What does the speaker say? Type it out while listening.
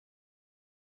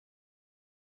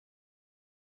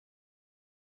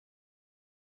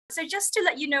So just to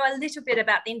let you know a little bit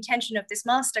about the intention of this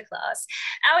masterclass,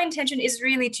 our intention is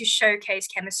really to showcase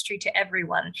chemistry to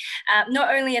everyone,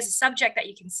 not only as a subject that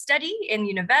you can study in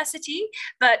university,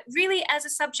 but really as a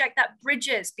subject that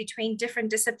bridges between different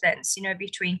disciplines,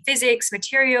 between physics,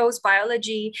 materials,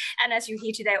 biology, and as you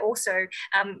hear today also,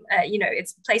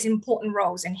 it plays important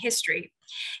roles in history.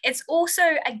 It's also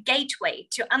a gateway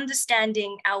to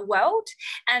understanding our world,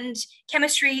 and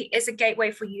chemistry is a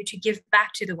gateway for you to give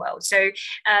back to the world. So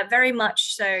very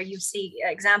much so you see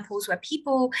examples where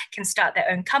people can start their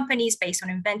own companies based on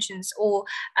inventions or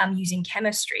using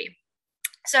chemistry.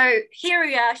 So here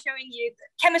we are showing you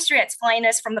chemistry at its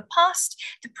finest, from the past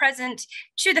to present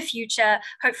to the future,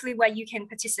 hopefully where you can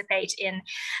participate in.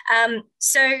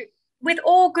 So with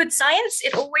all good science,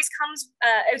 it always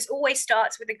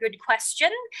starts with a good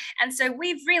question. And so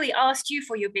we've really asked you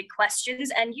for your big questions,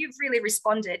 and you've really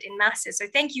responded in masses. So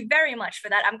thank you very much for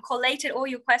that. I've collated all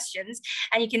your questions,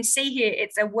 and you can see here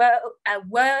it's a word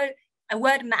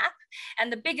map.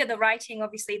 And the bigger the writing,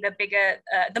 obviously,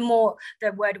 the more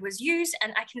the word was used.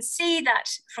 And I can see that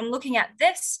from looking at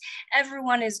this,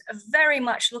 everyone is very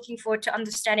much looking forward to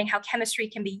understanding how chemistry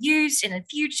can be used in the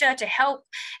future to help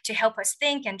us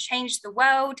think and change the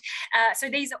world. So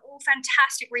these are all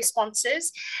fantastic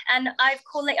responses. And I've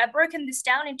broken this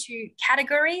down into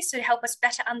categories to help us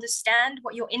better understand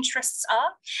what your interests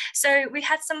are. So we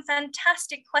had some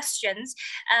fantastic questions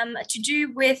to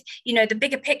do with, the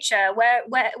bigger picture. Where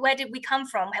did we come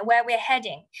from, where we're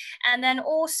heading? And then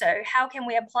also, how can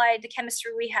we apply the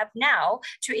chemistry we have now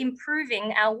to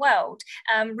improving our world,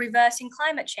 reversing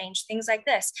climate change, things like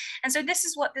this. And so this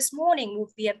is what this morning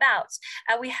will be about.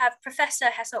 We have Professor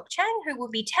Hasok Chang, who will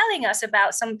be telling us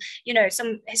about some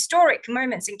historic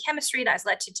moments in chemistry that has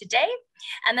led to today.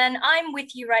 And then I'm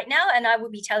with you right now, and I will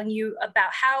be telling you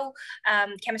about how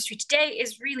chemistry today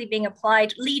is really being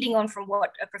applied, leading on from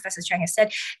what Professor Chang has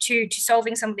said, to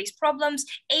solving some of these problems,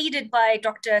 aided by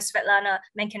Dr. Svetlana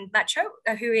Menken-Bacho,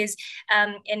 who is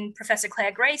in Professor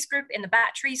Claire Gray's group, in the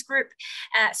batteries group.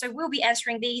 So we'll be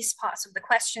answering these parts of the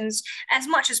questions as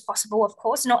much as possible, of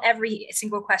course, not every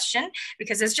single question,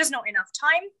 because there's just not enough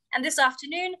time. And this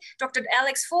afternoon, Dr.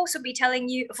 Alex Fawcett will be telling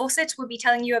you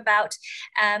about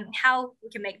how we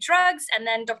can make drugs, and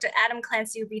then Dr. Adam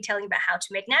Clancy will be telling you about how to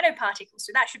make nanoparticles.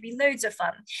 So that should be loads of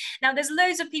fun. Now, there's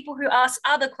loads of people who ask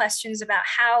other questions about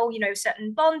how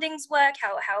certain bondings work,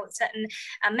 how certain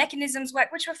mechanisms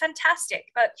work, which were fantastic.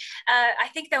 But I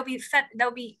think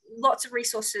there'll be lots of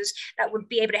resources that would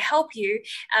be able to help you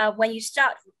when you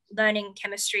start learning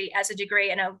chemistry as a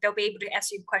degree, and they'll be able to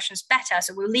answer your questions better.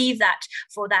 So we'll leave that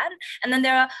for that. And then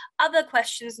there are other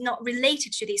questions not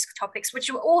related to these topics, which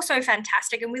are also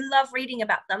fantastic, and we love reading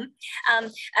about them.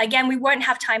 Again, we won't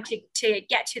have time to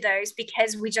get to those,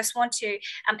 because we just want to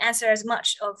answer as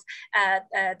much of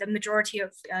the majority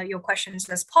of your questions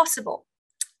as possible.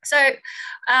 So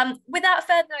without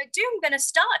further ado, I'm going to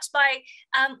start by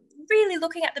really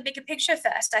looking at the bigger picture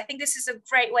first. I think this is a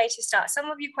great way to start. Some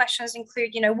of your questions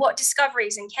include, what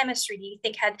discoveries in chemistry do you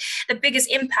think had the biggest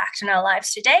impact in our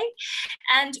lives today?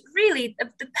 And really,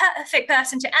 the perfect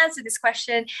person to answer this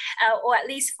question, or at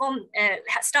least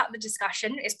start the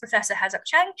discussion, is Professor Hasok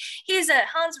Chang. He is a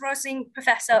Hans Rosling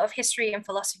Professor of History and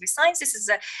Philosophy of Science. This is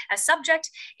a subject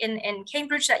in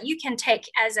Cambridge that you can take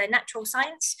as a natural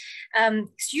science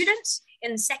students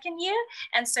in second year,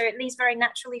 and so it leads very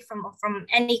naturally from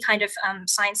any kind of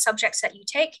science subjects that you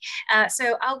take.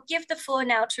 So I'll give the floor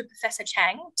now to Professor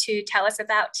Chang to tell us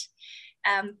about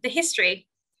the history.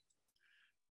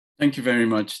 Thank you very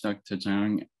much, Dr.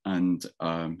 Zhang, and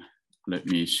let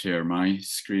me share my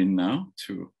screen now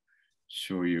to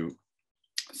show you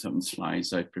some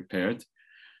slides I prepared.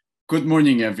 Good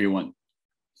morning, everyone.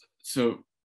 So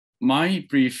my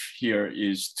brief here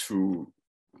is to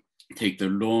take the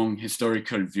long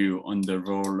historical view on the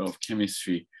role of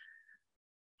chemistry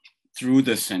through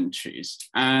the centuries.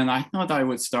 And I thought I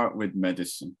would start with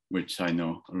medicine, which I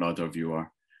know a lot of you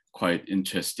are quite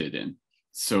interested in.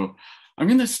 So I'm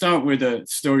going to start with a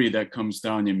story that comes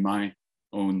down in my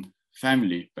own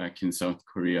family back in South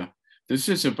Korea. This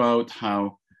is about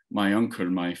how my uncle,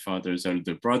 my father's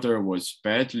elder brother, was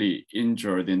badly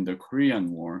injured in the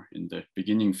Korean War in the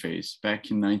beginning phase back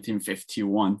in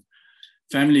 1951.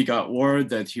 Family got word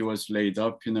that he was laid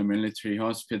up in a military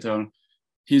hospital.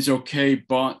 He's okay,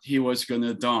 but he was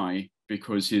gonna die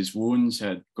because his wounds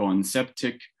had gone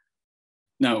septic.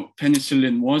 Now,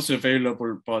 penicillin was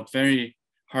available, but very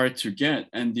hard to get.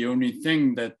 And the only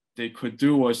thing that they could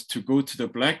do was to go to the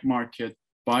black market,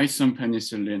 buy some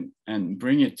penicillin and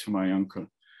bring it to my uncle.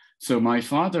 So my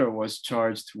father was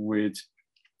charged with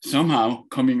somehow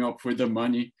coming up with the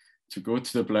money to go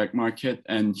to the black market,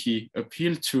 and he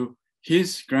appealed to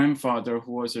his grandfather,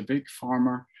 who was a big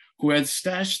farmer, who had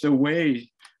stashed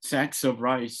away sacks of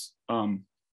rice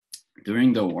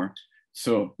during the war.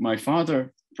 So my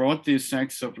father brought these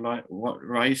sacks of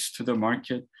rice to the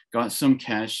market, got some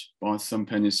cash, bought some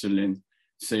penicillin,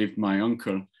 saved my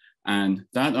uncle. And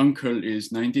that uncle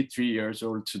is 93 years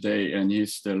old today, and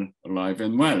he's still alive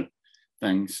and well,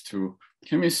 thanks to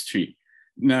chemistry.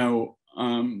 Now,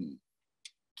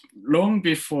 long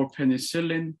before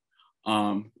penicillin,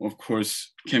 of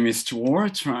course, chemists were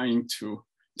trying to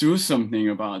do something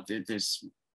about it. There's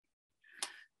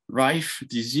rife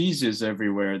diseases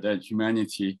everywhere that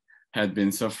humanity had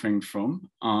been suffering from.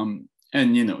 And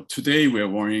today we're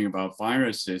worrying about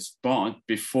viruses, but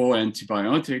before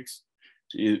antibiotics,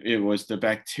 it was the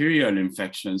bacterial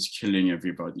infections killing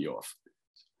everybody off.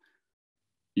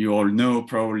 You all know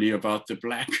probably about the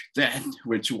Black Death,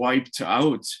 which wiped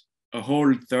out a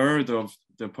whole third of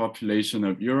the population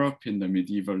of Europe in the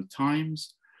medieval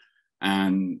times.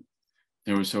 And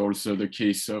there was also the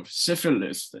case of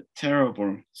syphilis, the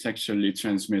terrible sexually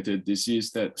transmitted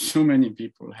disease that so many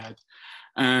people had.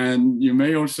 And you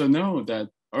may also know that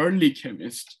early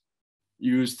chemists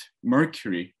used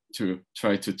mercury to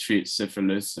try to treat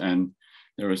syphilis. And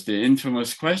there was the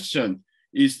infamous question,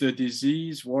 is the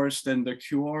disease worse than the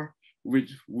cure?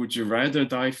 Would you rather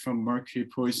die from mercury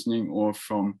poisoning or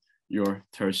from your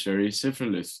tertiary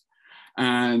syphilis?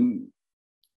 And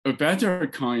a better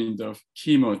kind of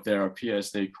chemotherapy,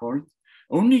 as they called,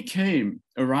 only came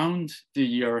around the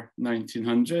year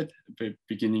 1900, the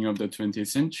beginning of the 20th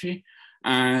century.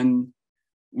 And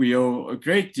we owe a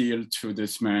great deal to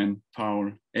this man,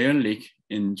 Paul Ehrlich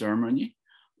in Germany,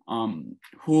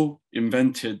 who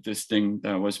invented this thing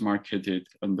that was marketed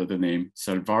under the name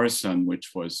Salvarsan,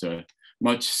 which was a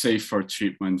much safer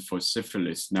treatment for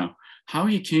syphilis. Now, how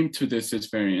he came to this is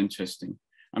very interesting.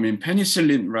 I mean,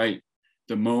 penicillin, right,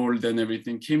 the mold and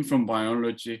everything came from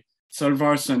biology.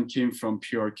 Salvarsan came from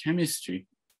pure chemistry.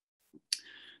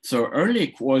 So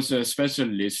Ehrlich was a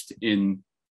specialist in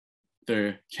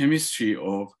the chemistry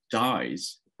of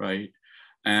dyes, right?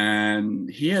 And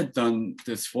he had done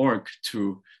this work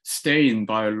to stain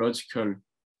biological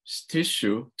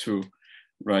tissue to,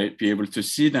 right, be able to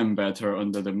see them better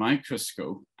under the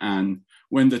microscope. And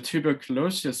when the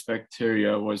tuberculosis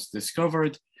bacteria was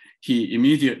discovered, he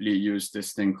immediately used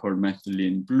this thing called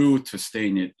methylene blue to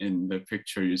stain it in the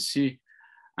picture you see.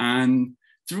 And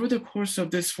through the course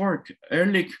of this work,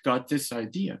 Ehrlich got this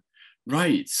idea,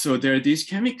 right? So there are these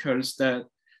chemicals that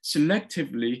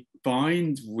selectively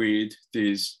bind with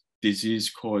these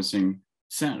disease-causing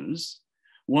cells.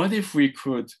 What if we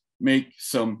could make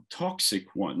some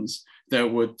toxic ones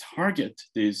that would target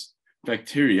these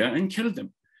bacteria and kill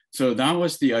them? So that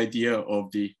was the idea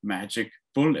of the magic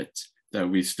bullet that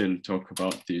we still talk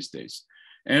about these days.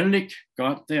 Ehrlich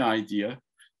got the idea,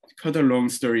 cut a long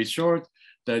story short,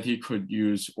 that he could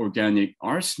use organic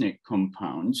arsenic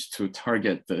compounds to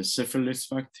target the syphilis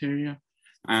bacteria.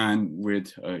 And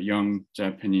with a young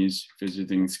Japanese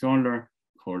visiting scholar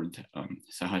called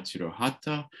Sahachiro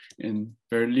Hata in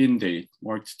Berlin, they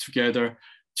worked together,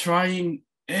 trying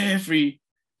every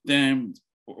damn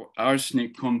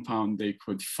arsenic compound they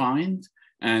could find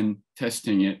and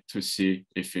testing it to see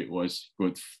if it was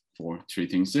good for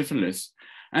treating syphilis.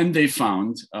 And they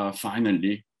found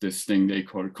finally this thing they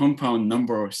call compound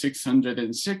number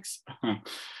 606,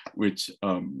 which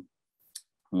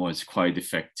was quite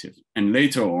effective. And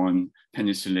later on,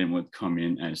 penicillin would come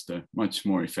in as the much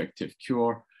more effective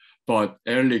cure. But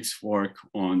Ehrlich's work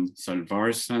on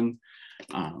Salvarsan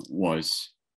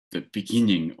was the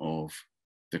beginning of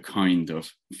the kind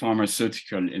of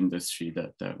pharmaceutical industry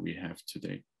that we have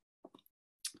today.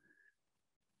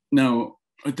 Now,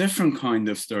 a different kind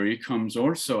of story comes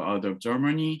also out of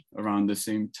Germany around the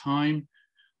same time,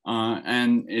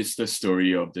 and it's the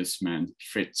story of this man,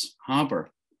 Fritz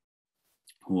Haber,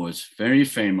 who was very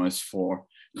famous for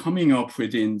coming up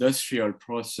with the industrial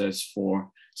process for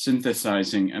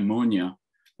synthesizing ammonia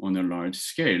on a large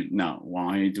scale. Now,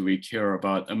 why do we care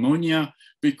about ammonia?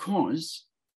 Because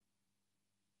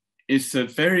it's a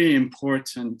very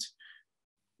important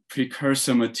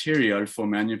precursor material for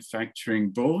manufacturing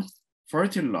both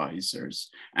fertilizers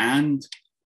and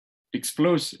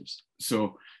explosives.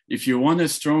 So if you want a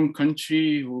strong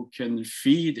country who can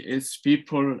feed its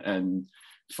people and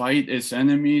fight its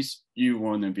enemies, you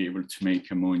want to be able to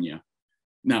make ammonia.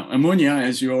 Now, ammonia,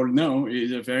 as you all know,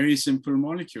 is a very simple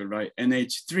molecule, right?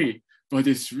 NH3, but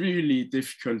it's really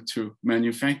difficult to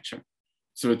manufacture.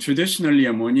 So traditionally,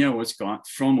 ammonia was got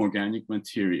from organic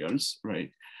materials,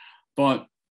 right? But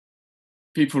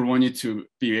people wanted to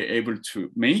be able to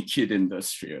make it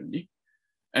industrially.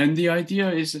 And the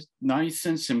idea is nice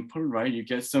and simple, right? You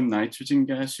get some nitrogen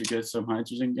gas, you get some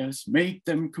hydrogen gas, make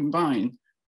them combine,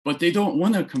 but they don't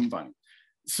want to combine.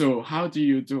 So how do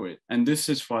you do it? And this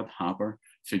is what Haber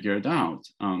figured out.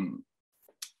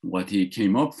 What he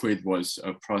came up with was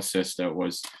a process that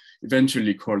was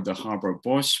eventually called the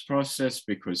Haber-Bosch process,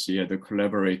 because he had a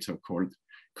collaborator called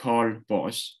Carl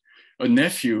Bosch, a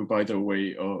nephew, by the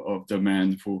way, of the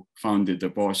man who founded the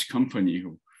Bosch company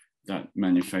that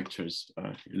manufactures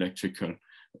electrical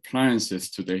appliances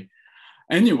today.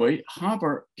 Anyway,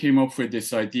 Haber came up with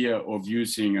this idea of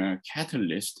using a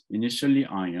catalyst, initially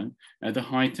iron, at a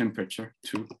high temperature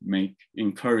to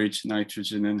encourage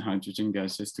nitrogen and hydrogen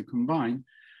gases to combine.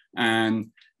 And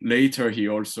later he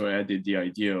also added the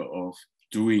idea of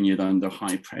doing it under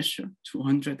high pressure,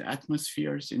 200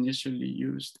 atmospheres initially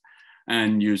used,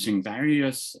 and using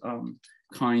various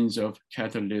kinds of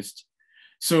catalysts.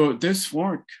 So this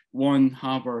work won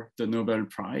Haber the Nobel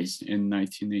Prize in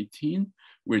 1918,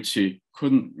 which he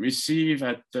couldn't receive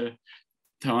at the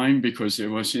time because it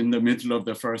was in the middle of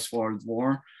the First World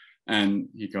War, and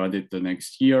he got it the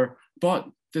next year. But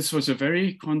this was a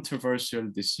very controversial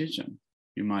decision.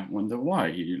 You might wonder why.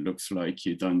 It looks like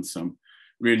he'd done some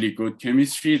really good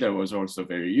chemistry that was also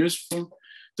very useful.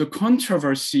 The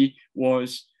controversy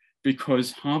was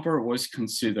because Haber was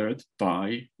considered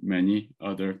by many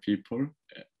other people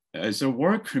as a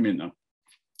war criminal,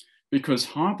 because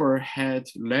Haber had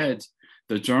led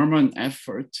the German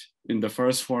effort in the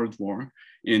First World War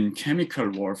in chemical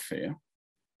warfare,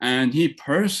 and he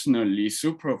personally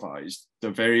supervised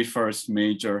the very first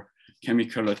major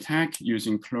chemical attack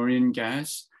using chlorine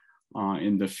gas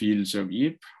in the fields of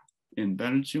Ypres in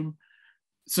Belgium.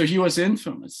 So he was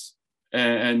infamous.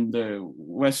 And the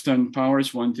Western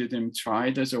powers wanted him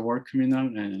tried as a war criminal,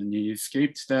 and he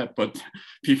escaped that, but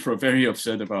people are very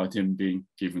upset about him being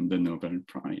given the Nobel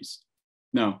Prize.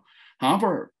 Now,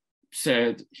 Haber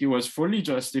said he was fully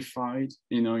justified.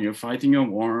 You know, you're fighting a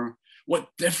war. What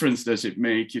difference does it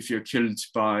make if you're killed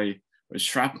by a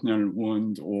shrapnel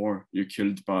wound or you're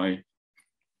killed by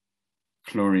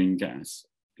chlorine gas?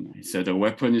 He said, a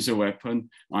weapon is a weapon.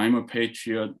 I'm a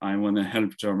patriot. I want to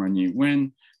help Germany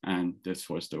win. And this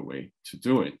was the way to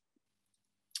do it.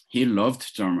 He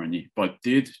loved Germany, but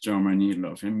did Germany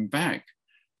love him back?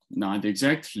 Not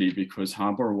exactly, because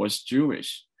Haber was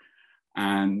Jewish.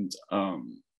 And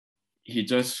he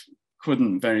just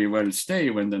couldn't very well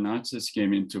stay when the Nazis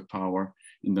came into power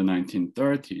in the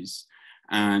 1930s.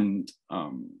 And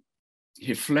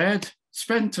he fled,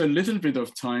 spent a little bit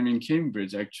of time in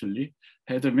Cambridge, actually,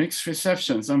 had a mixed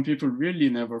reception. Some people really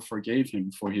never forgave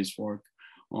him for his work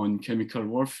on chemical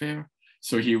warfare.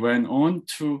 So he went on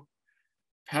to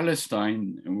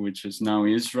Palestine, which is now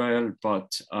Israel,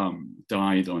 but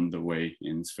died on the way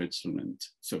in Switzerland.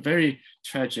 So very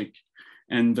tragic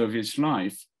end of his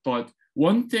life. But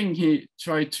one thing he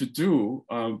tried to do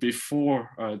before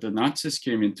the Nazis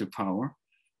came into power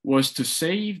was to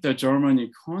save the German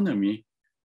economy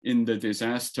in the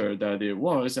disaster that it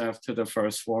was after the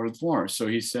First World War. So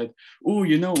he said, oh,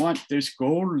 you know what? There's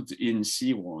gold in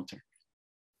seawater.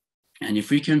 And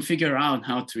if we can figure out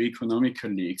how to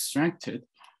economically extract it,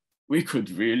 we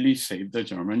could really save the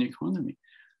German economy.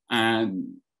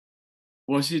 And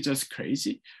was he just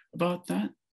crazy about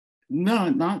that? No,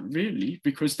 not really,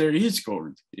 because there is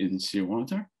gold in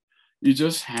seawater. You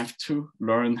just have to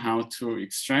learn how to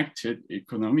extract it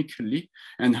economically.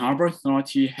 And Haber thought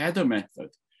he had a method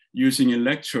using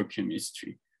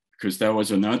electrochemistry, because that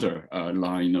was another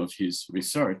line of his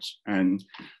research. And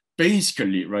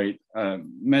basically, right,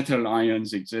 metal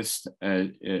ions exist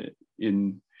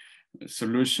in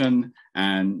solution,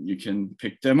 and you can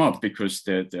pick them up because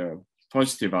they're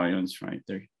positive ions, right?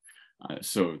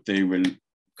 So they will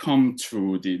come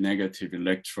through the negative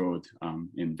electrode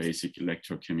in basic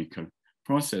electrochemical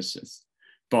processes.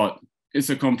 But it's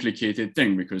a complicated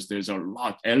thing because there's a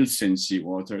lot else in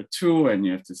seawater too, and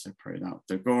you have to separate out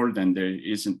the gold, and there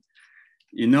isn't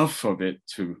enough of it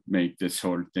to make this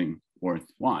whole thing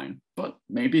worthwhile. But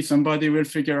maybe somebody will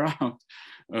figure out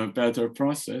a better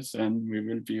process and we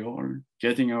will be all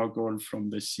getting our gold from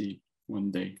the sea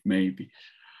one day, maybe.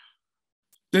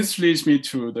 This leads me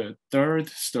to the third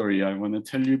story I want to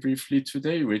tell you briefly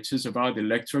today, which is about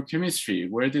electrochemistry.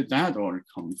 Where did that all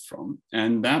come from?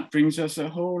 And that brings us a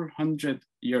whole 100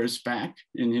 years back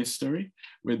in history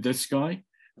with this guy,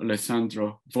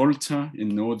 Alessandro Volta in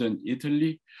northern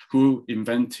Italy, who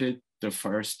invented the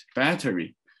first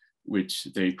battery, which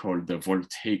they called the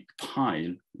voltaic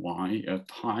pile. Why a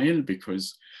pile?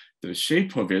 Because the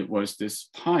shape of it was this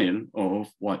pile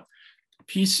of what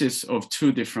pieces of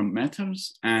two different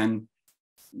metals and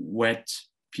wet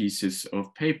pieces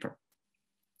of paper.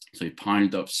 So he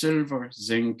piled up silver,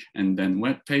 zinc, and then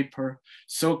wet paper,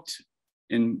 soaked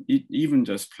in even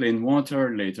just plain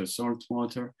water, later salt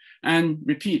water, and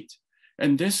repeat.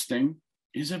 And this thing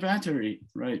is a battery,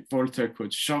 right? Volta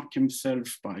could shock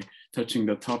himself by touching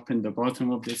the top and the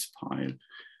bottom of this pile.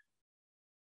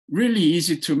 Really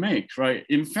easy to make, right?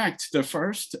 In fact, the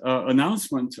first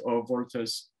announcement of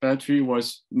Volta's battery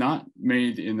was not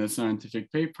made in a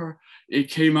scientific paper. It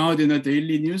came out in a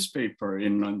daily newspaper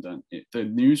in London. The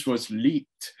news was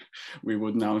leaked, we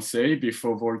would now say,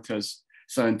 before Volta's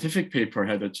scientific paper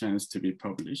had a chance to be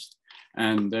published.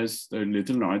 And there's a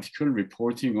little article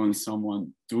reporting on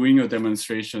someone doing a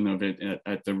demonstration of it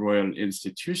at the Royal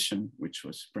Institution, which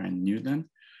was brand new then.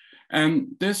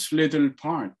 And this little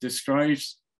part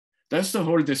describes, that's the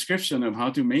whole description of how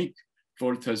to make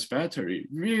Volta's battery.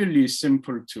 Really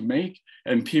simple to make.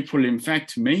 And people, in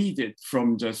fact, made it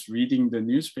from just reading the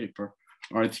newspaper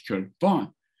article.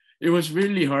 But it was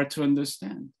really hard to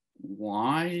understand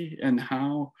why and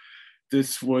how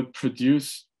this would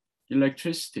produce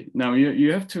electricity. Now,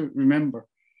 you have to remember,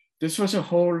 this was a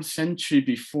whole century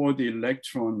before the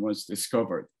electron was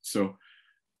discovered. So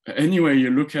anyway you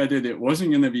look at it, it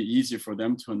wasn't going to be easy for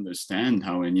them to understand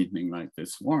how anything like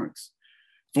this works.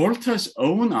 Volta's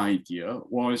own idea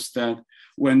was that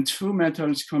when two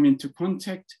metals come into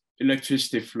contact,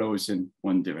 electricity flows in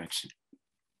one direction.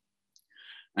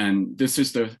 And this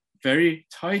is the very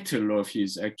title of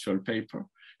his actual paper.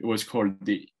 It was called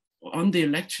On the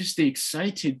Electricity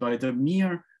Excited by the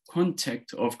Mere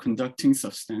Contact of Conducting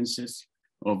Substances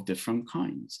of Different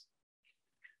Kinds.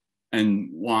 And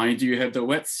why do you have the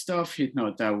wet stuff? He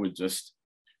thought that would just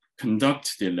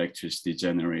conduct the electricity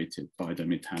generated by the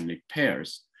metallic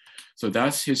pairs. So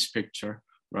that's his picture,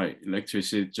 right?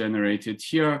 Electricity generated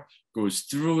here goes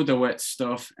through the wet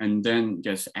stuff and then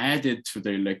gets added to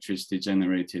the electricity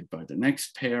generated by the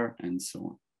next pair and so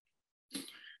on.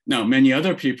 Now, many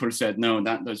other people said, no,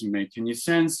 that doesn't make any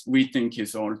sense. We think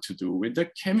it's all to do with the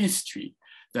chemistry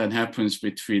that happens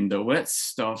between the wet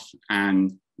stuff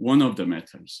and one of the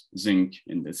metals, zinc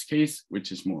in this case,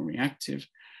 which is more reactive.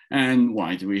 And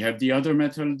why do we have the other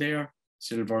metal there?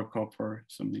 Silver, copper,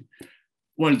 something.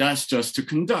 Well, that's just to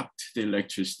conduct the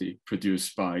electricity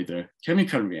produced by the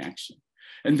chemical reaction.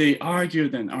 And they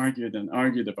argued and argued and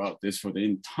argued about this for the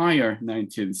entire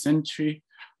 19th century.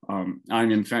 I'm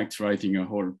in fact writing a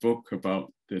whole book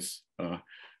about this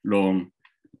long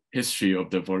history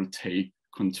of the voltaic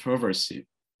controversy.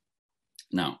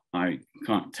 Now, I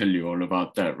can't tell you all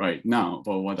about that right now,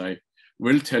 but what I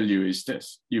will tell you is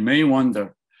this. You may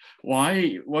wonder,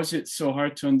 why was it so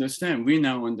hard to understand? We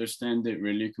now understand it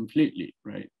really completely,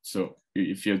 right? So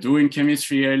if you're doing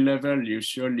chemistry A level, you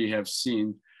surely have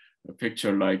seen a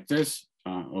picture like this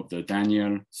of the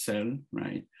Daniel cell,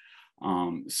 right?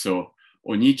 So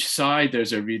on each side,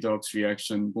 there's a redox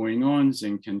reaction going on,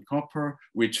 zinc and copper,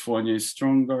 which one is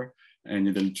stronger, and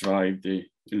it'll drive the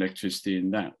electricity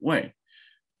in that way.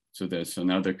 So there's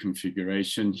another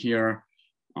configuration here.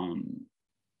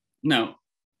 Now,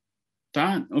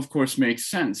 that of course makes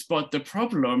sense, but the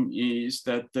problem is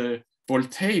that the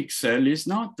voltaic cell is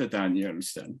not the Daniel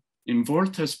cell. In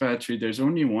Volta's battery, there's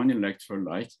only one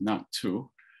electrolyte, not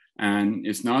two. And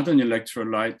it's not an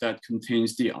electrolyte that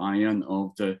contains the ion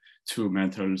of the two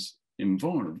metals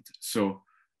involved. So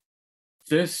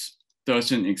this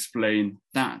doesn't explain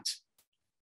that.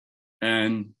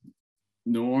 And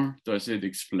nor does it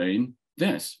explain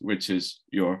this, which is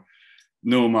your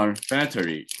normal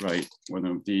battery, right? One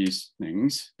of these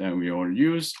things that we all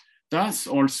use. That's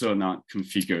also not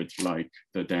configured like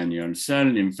the Daniel cell.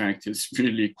 In fact, it's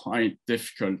really quite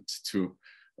difficult to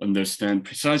understand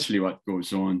precisely what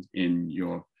goes on in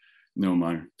your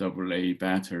normal AA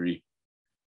battery.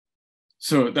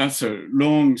 So that's a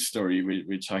long story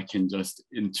which I can just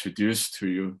introduce to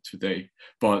you today.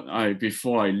 But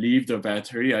before I leave the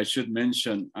battery, I should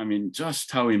mention,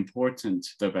 just how important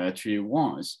the battery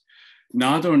was.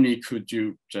 Not only could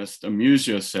you just amuse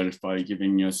yourself by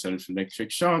giving yourself electric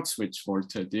shocks, which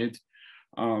Volta did,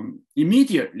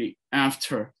 immediately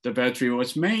after the battery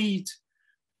was made,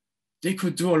 they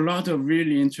could do a lot of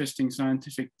really interesting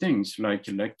scientific things like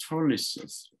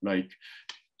electrolysis, like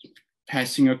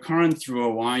passing a current through a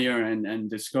wire and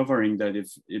discovering that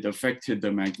it affected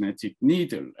the magnetic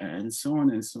needle and so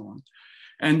on and so on.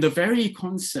 And the very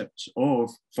concept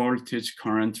of voltage,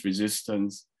 current,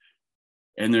 resistance,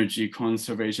 energy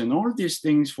conservation, all these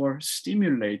things were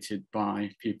stimulated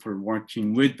by people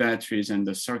working with batteries and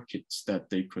the circuits that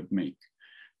they could make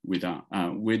with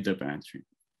the battery.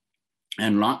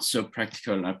 And lots of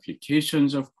practical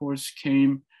applications, of course,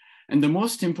 came. And the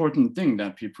most important thing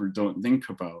that people don't think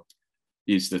about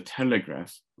is the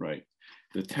telegraph, right?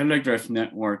 The telegraph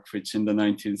network, which in the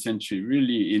 19th century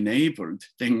really enabled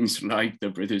things like the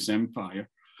British Empire,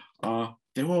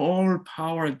 they were all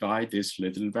powered by these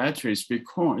little batteries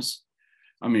because,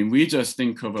 I mean, we just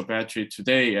think of a battery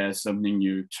today as something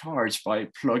you charge by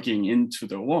plugging into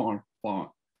the wall,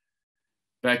 but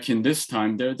back in this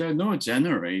time, there are no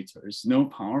generators, no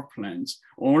power plants.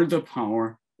 All the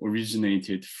power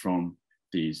originated from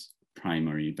these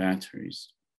primary batteries.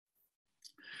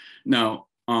 Now,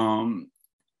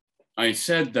 I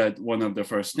said that one of the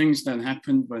first things that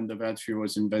happened when the battery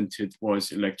was invented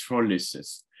was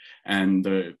electrolysis. And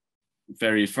the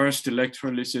very first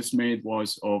electrolysis made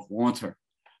was of water,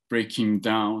 breaking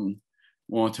down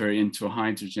water into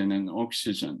hydrogen and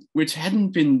oxygen, which hadn't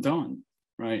been done,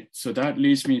 right? So that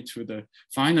leads me to the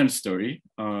final story,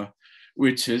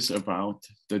 which is about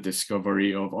the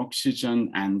discovery of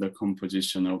oxygen and the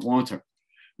composition of water,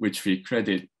 which we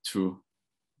credit to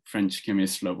French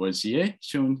chemist Lavoisier,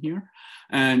 shown here.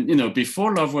 And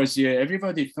before Lavoisier,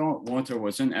 everybody thought water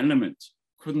was an element,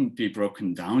 couldn't be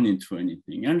broken down into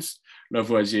anything else.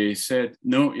 Lavoisier said,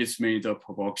 no, it's made up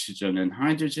of oxygen and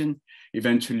hydrogen,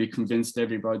 eventually convinced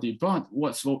everybody. But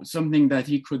what's something that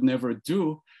he could never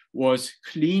do was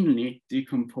cleanly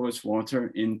decompose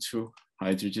water into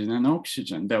hydrogen and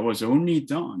oxygen. That was only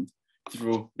done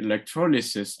through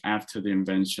electrolysis after the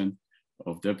invention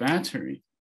of the battery.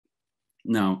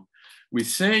 Now, we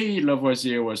say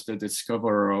Lavoisier was the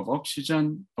discoverer of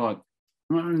oxygen, but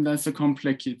well, that's a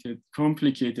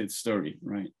complicated story,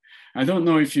 right? I don't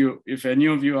know if any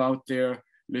of you out there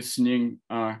listening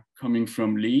are coming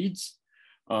from Leeds.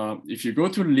 If you go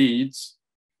to Leeds,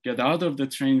 get out of the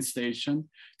train station,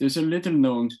 there's a little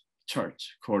known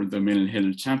church called the Mill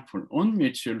Hill Chapel, on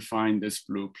which you'll find this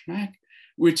blue plaque,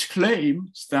 which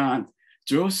claims that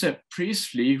Joseph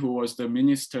Priestley, who was the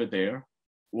minister there,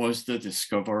 was the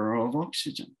discoverer of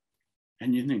oxygen.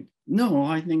 And you think, no,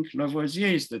 I think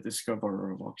Lavoisier is the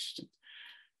discoverer of oxygen.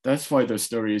 That's why the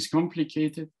story is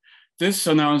complicated. This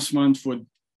announcement would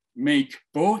make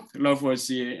both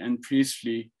Lavoisier and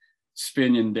Priestley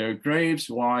spin in their graves.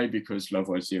 Why? Because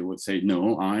Lavoisier would say,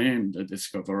 no, I am the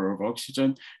discoverer of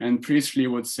oxygen. And Priestley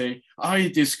would say, I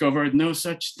discovered no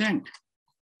such thing.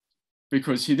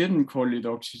 Because he didn't call it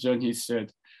oxygen. He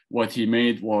said what he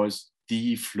made was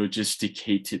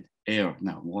dephlogisticated air.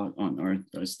 Now, what on earth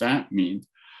does that mean?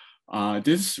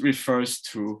 This refers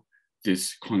to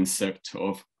this concept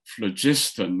of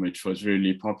phlogiston, which was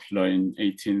really popular in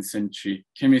 18th century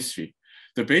chemistry.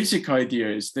 The basic idea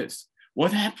is this: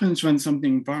 what happens when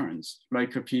something burns,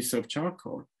 like a piece of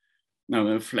charcoal? Now,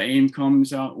 a flame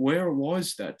comes out. Where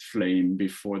was that flame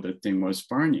before the thing was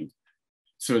burning?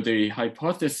 So they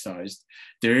hypothesized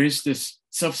there is this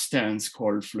substance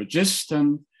called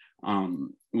phlogiston,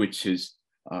 which is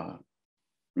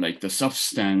like the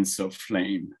substance of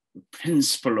flame, the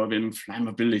principle of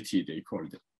inflammability, they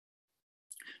called it.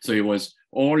 So it was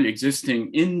all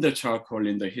existing in the charcoal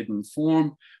in the hidden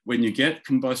form. When you get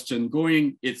combustion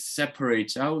going, it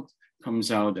separates out,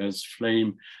 comes out as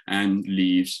flame, and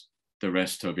leaves the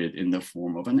rest of it in the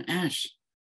form of an ash.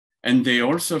 And they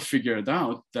also figured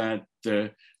out that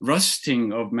the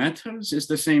rusting of metals is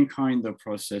the same kind of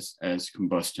process as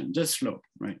combustion, just slow,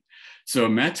 right? So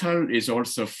metal is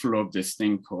also full of this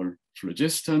thing called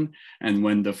phlogiston. And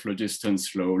when the phlogiston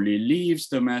slowly leaves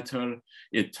the metal,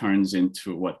 it turns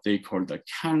into what they call the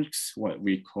calx, what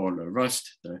we call a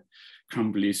rust, the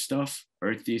crumbly stuff,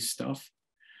 earthy stuff.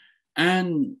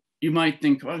 And you might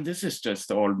think, well, this is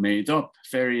just all made up,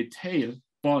 fairy tale,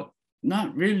 but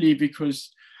not really,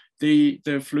 because the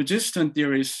phlogiston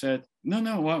theorists said,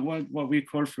 no, what we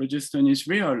call phlogiston is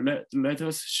real. Let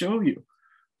us show you.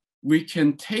 We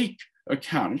can take a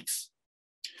calx,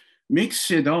 mix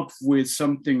it up with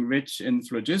something rich in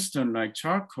phlogiston like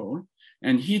charcoal,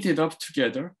 and heat it up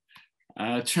together,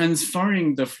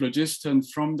 transferring the phlogiston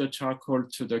from the charcoal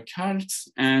to the calx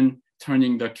and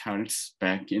turning the calx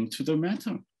back into the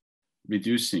metal,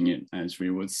 reducing it, as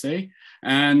we would say.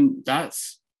 And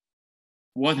that's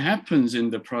what happens in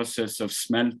the process of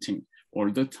smelting all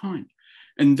the time.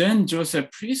 And then Joseph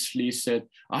Priestley said,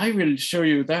 I will show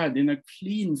you that in a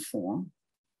clean form,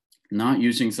 not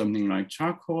using something like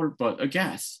charcoal, but a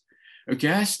gas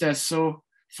that's so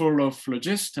full of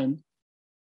phlogiston,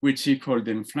 which he called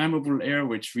inflammable air,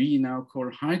 which we now call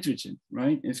hydrogen,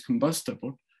 right? It's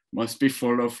combustible, must be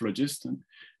full of phlogiston.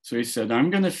 So he said, I'm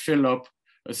going to fill up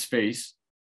a space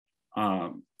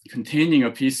containing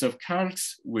a piece of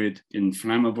calx with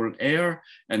inflammable air,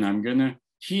 and I'm going to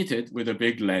heat it with a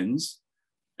big lens.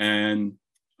 And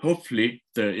hopefully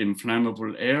the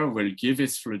inflammable air will give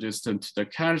its phlogiston to the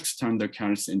calx, turn the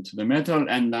calx into the metal,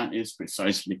 and that is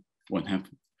precisely what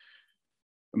happened.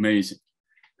 Amazing.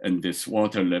 And this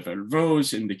water level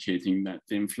rose, indicating that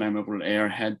the inflammable air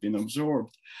had been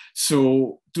absorbed.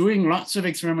 So doing lots of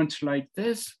experiments like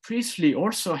this, Priestley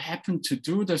also happened to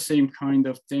do the same kind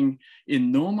of thing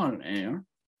in normal air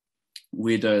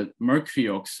with a mercury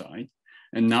oxide.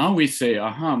 And now we say,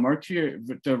 aha, mercury,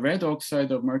 the red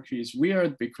oxide of mercury is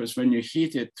weird because when you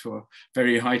heat it to a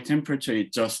very high temperature,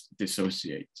 it just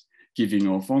dissociates, giving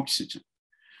off oxygen.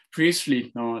 Priestley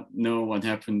thought, no, what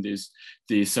happened is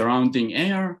the surrounding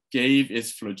air gave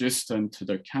its phlogiston to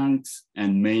the calx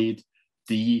and made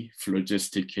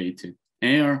dephlogisticated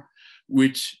air,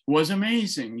 which was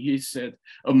amazing. He said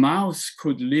a mouse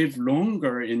could live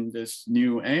longer in this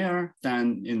new air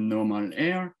than in normal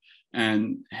air.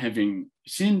 And having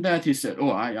seen that, he said,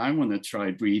 oh, I want to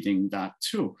try breathing that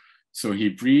too. So he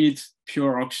breathed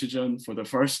pure oxygen for the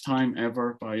first time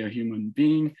ever by a human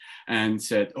being and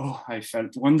said, oh, I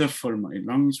felt wonderful, my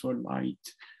lungs were light.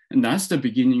 And that's the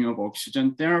beginning of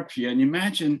oxygen therapy. And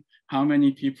imagine how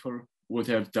many people would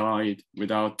have died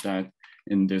without that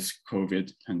in this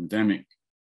COVID pandemic.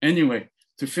 Anyway,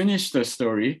 to finish the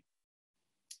story,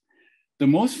 the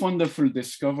most wonderful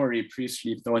discovery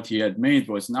Priestley thought he had made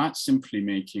was not simply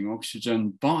making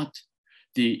oxygen, but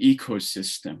the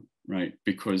ecosystem, right?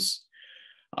 Because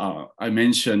I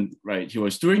mentioned, right, he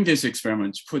was doing these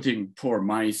experiments, putting poor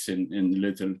mice in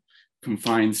little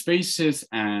confined spaces,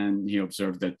 and he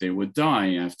observed that they would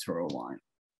die after a while.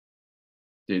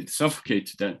 They'd suffocate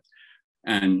to death,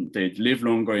 and they'd live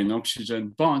longer in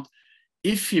oxygen. But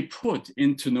if he put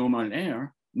into normal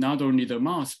air, not only the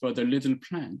mouse, but a little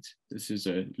plant, this is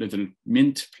a little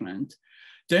mint plant,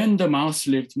 then the mouse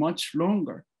lived much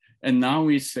longer. And now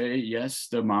we say, yes,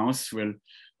 the mouse will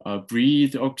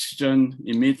breathe oxygen,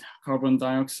 emit carbon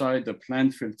dioxide, the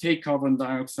plant will take carbon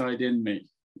dioxide in,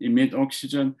 emit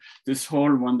oxygen. This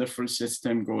whole wonderful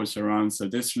system goes around. So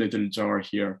this little jar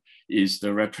here is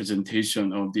the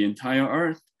representation of the entire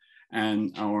Earth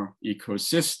and our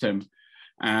ecosystem.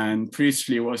 And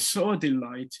Priestley was so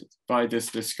delighted by this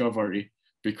discovery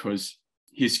because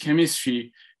his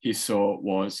chemistry, he saw,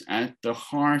 was at the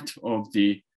heart of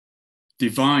the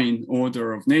divine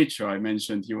order of nature. I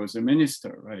mentioned he was a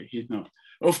minister, right? He know,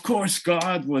 of course,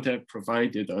 God would have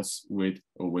provided us with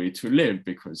a way to live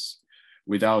because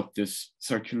without this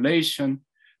circulation,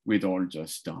 we'd all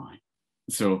just die.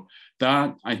 So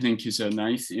that, I think, is a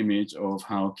nice image of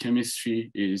how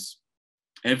chemistry is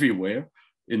everywhere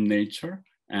in nature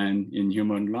and in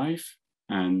human life.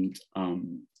 And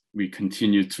we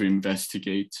continue to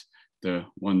investigate the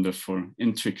wonderful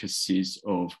intricacies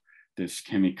of this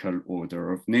chemical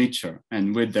order of nature.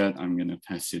 And with that, I'm going to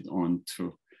pass it on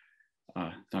to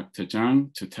Dr.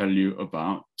 Zhang to tell you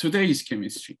about today's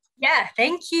chemistry. Yeah,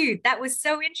 thank you. That was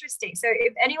so interesting. So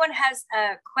if anyone has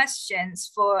questions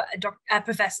for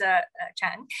Professor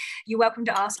Chang, you're welcome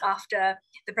to ask after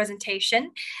the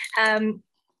presentation.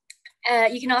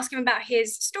 You can ask him about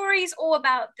his stories or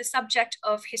about the subject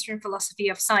of history and philosophy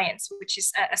of science, which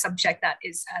is a subject that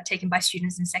is taken by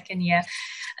students in second year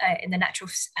in the natural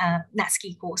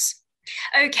NatSci course.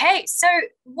 Okay, so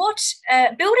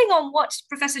building on what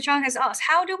Professor Chang has asked,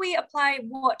 how do we apply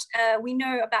what we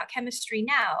know about chemistry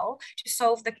now to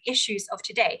solve the issues of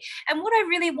today? And what I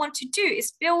really want to do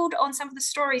is build on some of the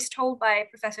stories told by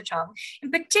Professor Chang,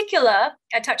 in particular,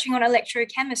 touching on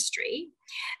electrochemistry.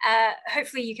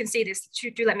 Hopefully you can see this.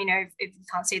 Do let me know if you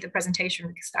can't see the presentation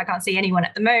because I can't see anyone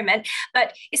at the moment,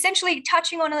 but essentially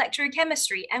touching on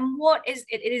electrochemistry and what it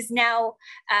is now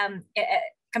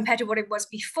compared to what it was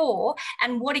before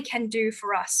and what it can do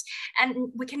for us.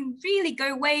 And we can really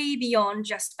go way beyond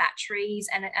just batteries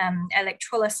and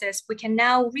electrolysis. We can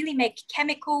now really make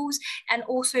chemicals and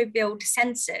also build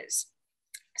sensors.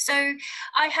 So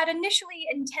I had initially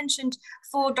intentioned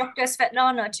for Dr.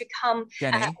 Svetlana to come.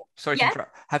 Jenny, sorry to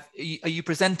interrupt. Are you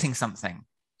presenting something?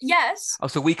 Yes. Oh,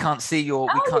 so we can't see your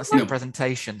your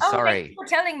presentation. Sorry. Thank you for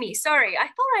telling me. Sorry, I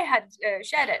thought I had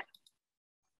shared it.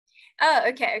 Oh,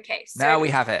 okay. So, now we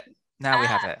have it. We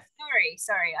have it.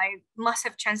 Sorry. I must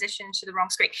have transitioned to the wrong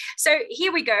screen. So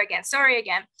here we go again. Sorry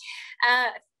again.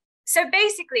 So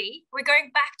basically, we're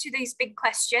going back to these big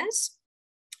questions.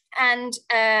 And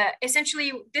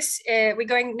essentially, we're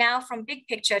going now from big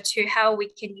picture to how we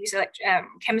can use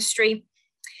chemistry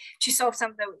to solve some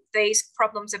of these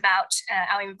problems about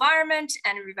our environment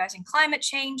and reversing climate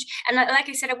change. And like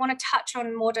I said, I want to touch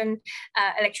on modern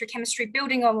electrochemistry,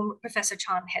 building on what Professor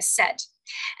Chang has said.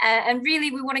 And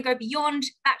really, we want to go beyond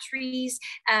batteries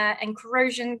and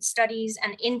corrosion studies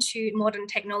and into modern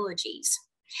technologies.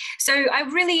 So I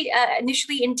really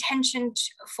initially intentioned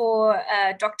for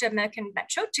Dr.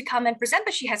 Merkin-Betschel to come and present,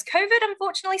 but she has COVID,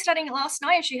 unfortunately, starting last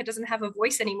night, and she doesn't have a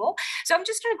voice anymore. So I'm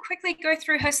just going to quickly go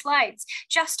through her slides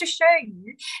just to show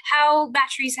you how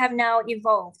batteries have now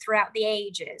evolved throughout the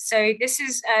ages. So this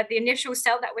is the initial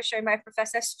cell that was shown by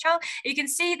Professor Chang. You can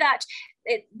see that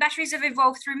batteries have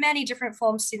evolved through many different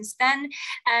forms since then.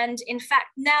 And in fact,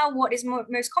 now what is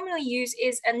most commonly used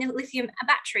is lithium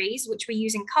batteries, which we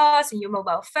use in cars and your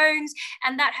mobile phones.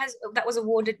 And that was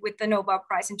awarded with the Nobel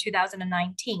Prize in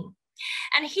 2019.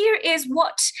 And here is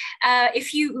what,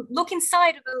 if you look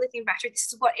inside of a lithium battery,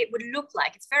 this is what it would look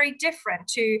like. It's very different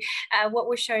to what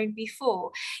was shown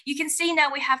before. You can see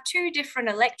now we have two different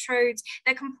electrodes.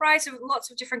 They're comprised of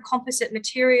lots of different composite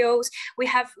materials. We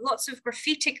have lots of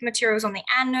graphitic materials on the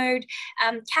anode.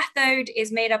 Cathode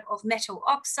is made up of metal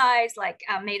oxides, like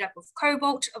made up of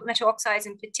cobalt, metal oxides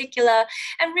in particular.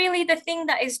 And really the thing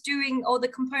that is doing, or the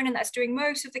component that's doing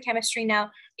most of the chemistry now,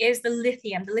 is the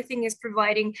lithium. The lithium is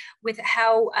providing with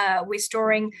how we're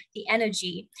storing the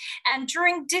energy. And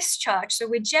during discharge, so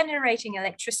we're generating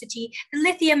electricity, the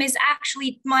lithium is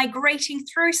actually migrating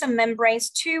through some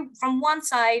membranes from one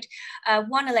side,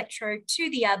 one electrode to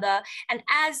the other. And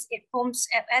as it forms,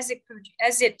 as it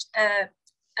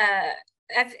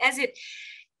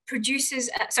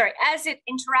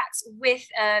interacts with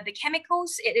the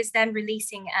chemicals, it is then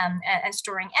releasing and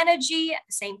storing energy at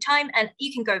the same time. And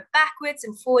you can go backwards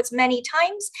and forwards many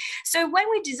times. So when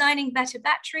we're designing better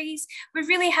batteries, we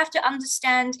really have to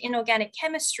understand inorganic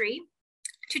chemistry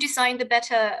to design the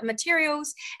better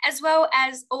materials, as well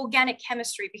as organic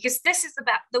chemistry, because this is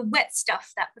about the wet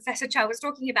stuff that Professor Chang was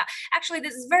talking about. Actually,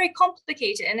 this is very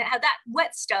complicated, and how that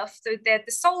wet stuff, so the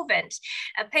solvent,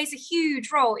 plays a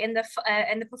huge role in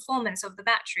the performance of the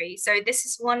battery. So this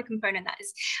is one component that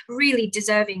is really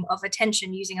deserving of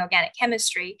attention using organic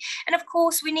chemistry. And of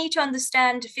course, we need to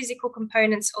understand the physical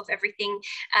components of everything,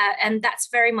 and that's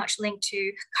very much linked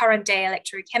to current day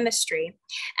electrochemistry.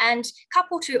 And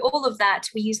coupled to all of that,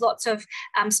 we use lots of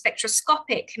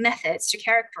spectroscopic methods to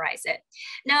characterize it.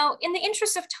 Now, in the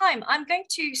interest of time, I'm going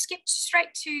to skip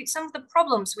straight to some of the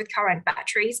problems with current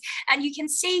batteries. And you can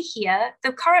see here,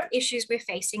 the current issues we're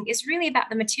facing is really about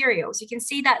the materials. You can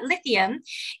see that lithium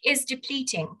is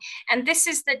depleting. And this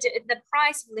is the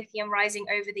price of lithium rising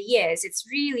over the years. It's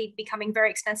really becoming very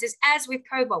expensive, as with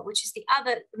cobalt, which is the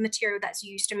other material that's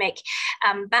used to make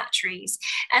batteries.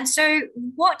 And so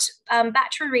what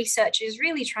battery research is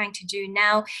really trying to do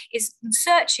now is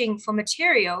searching for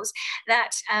materials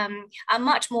that are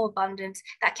much more abundant,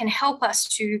 that can help us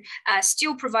to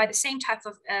still provide the same type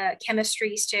of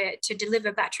chemistries to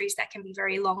deliver batteries that can be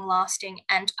very long lasting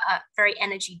and very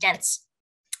energy dense.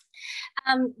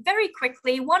 Very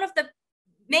quickly, one of the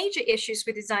major issues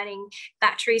with designing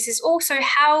batteries is also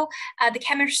how the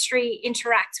chemistry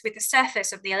interacts with the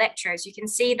surface of the electrodes. You can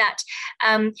see that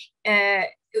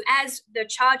as the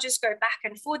charges go back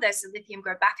and forth, as the lithium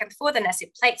go back and forth, and as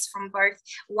it plates from both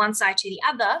one side to the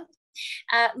other,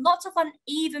 lots of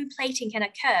uneven plating can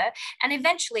occur, and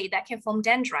eventually that can form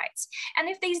dendrites. And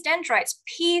if these dendrites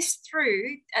pierce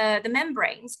through the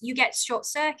membranes, you get short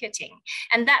circuiting,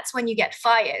 and that's when you get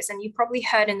fires. And you probably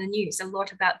heard in the news a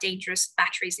lot about dangerous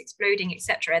batteries exploding,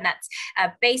 etc. And that's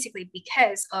basically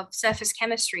because of surface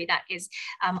chemistry that is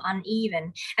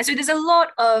uneven. And so there's a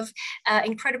lot of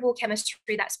incredible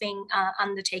chemistry that's being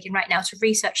undertaken right now to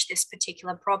research this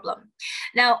particular problem.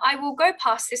 Now, I will go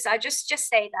past this. I just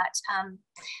say that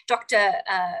Dr.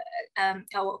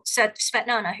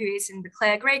 Svetlana, who is in the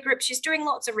Claire Gray group, she's doing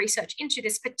lots of research into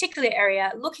this particular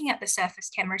area, looking at the surface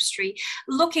chemistry,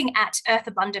 looking at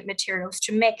earth-abundant materials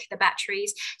to make the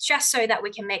batteries, just so that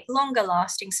we can make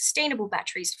longer-lasting, sustainable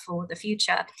batteries for the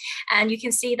future. And you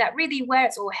can see that really where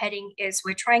it's all heading is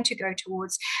we're trying to go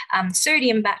towards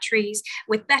sodium batteries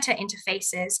with better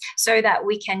interfaces, so that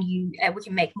we can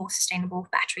make more sustainable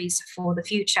batteries for the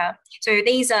future. So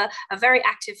these are very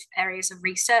active areas of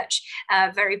research,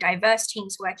 very diverse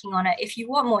teams working on it. If you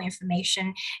want more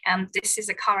information, this is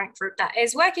a current group that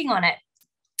is working on it.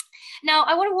 Now,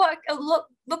 I want to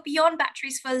look beyond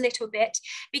batteries for a little bit,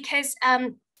 because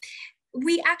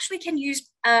we actually can use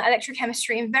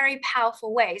electrochemistry in very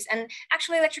powerful ways. And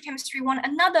actually, electrochemistry won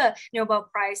another Nobel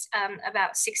Prize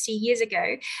about 60 years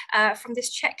ago from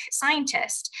this Czech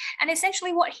scientist. And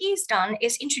essentially what he's done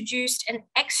is introduced an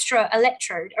extra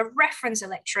electrode, a reference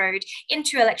electrode,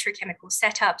 into electrochemical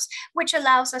setups, which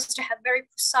allows us to have very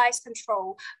precise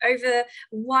control over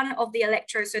one of the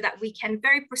electrodes so that we can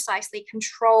very precisely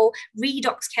control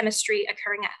redox chemistry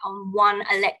occurring on one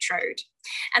electrode.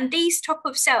 And these top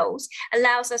of cells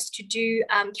allows us to do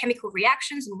chemical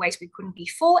reactions in ways we couldn't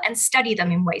before and study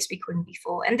them in ways we couldn't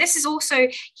before. And this is also,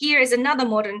 here is another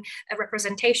modern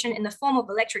representation in the form of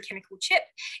electrochemical chip.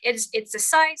 It's the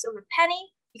size of a penny.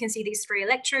 You can see these 3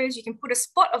 electrodes. You can put a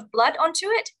spot of blood onto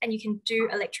it and you can do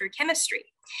electrochemistry.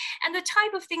 And the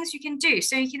type of things you can do.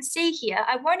 So you can see here,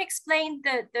 I won't explain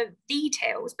the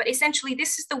details, but essentially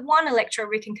this is the one electrode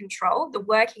we can control, the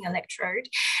working electrode.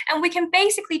 And we can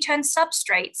basically turn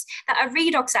substrates that are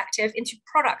redox active into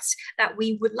products that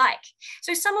we would like.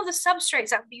 So some of the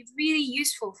substrates that would be really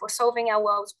useful for solving our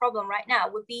world's problem right now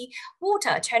would be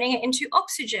water, turning it into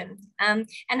oxygen and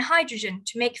hydrogen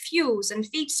to make fuels and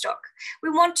feedstock. We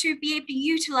want to be able to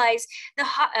utilize the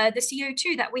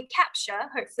CO2 that we capture,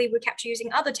 hopefully we capture using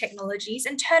other technologies,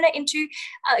 and turn it into,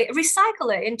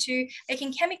 recycle it into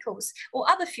making chemicals or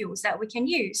other fuels that we can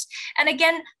use. And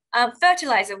again,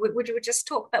 fertilizer, which we just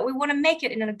talked about, we want to make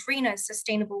it in a greener,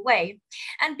 sustainable way.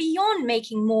 And beyond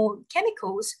making more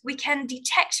chemicals, we can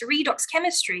detect redox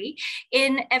chemistry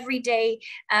in everyday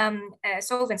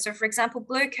solvents. So for example,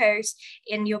 glucose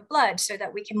in your blood so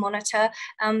that we can monitor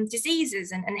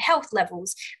diseases and health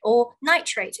levels, or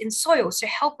nitrates in soils to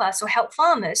help us or help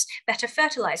farmers better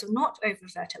fertilize or not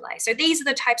over-fertilize. So these are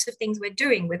the types of things we're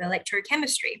doing with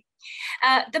electrochemistry.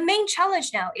 The main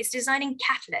challenge now is designing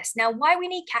catalysts. Now, why we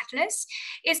need catalysts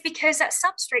is because that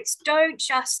substrates don't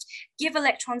just give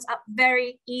electrons up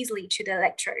very easily to the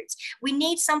electrodes. We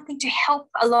need something to help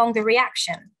along the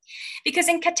reaction. Because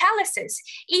in catalysis,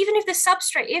 even if the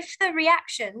substrate, if the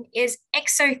reaction is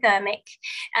exothermic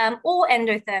or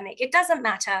endothermic, it doesn't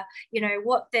matter, you know,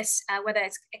 what this, whether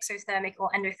it's exothermic or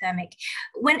endothermic.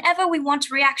 Whenever we want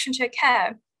a reaction to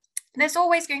occur, there's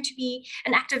always going to be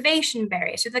an activation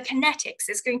barrier. So the kinetics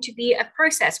is going to be a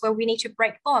process where we need to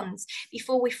break bonds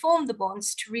before we form the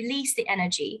bonds to release the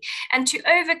energy. And to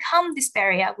overcome this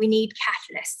barrier, we need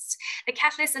catalysts. The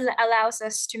catalyst allows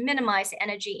us to minimize the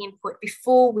energy input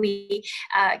before we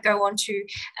go on to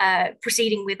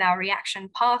proceeding with our reaction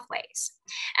pathways.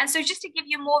 And so just to give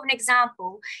you more of an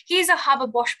example, here's a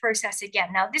Haber-Bosch process again.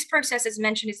 Now, this process, as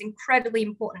mentioned, is incredibly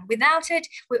important. Without it,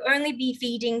 we'll only be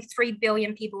feeding 3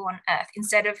 billion people on Earth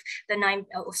instead of the 9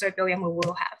 or so billion we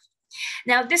will have.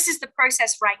 Now, this is the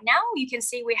process right now. You can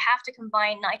see we have to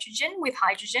combine nitrogen with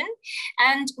hydrogen,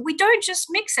 and we don't just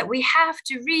mix it. We have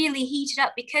to really heat it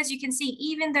up, because you can see,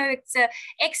 even though it's an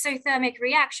exothermic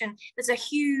reaction, there's a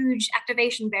huge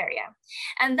activation barrier.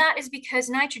 And that is because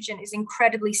nitrogen is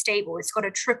incredibly stable. It's got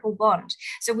a triple bond.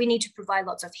 So we need to provide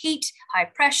lots of heat, high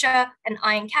pressure, and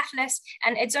ion catalyst.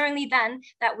 And it's only then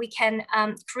that we can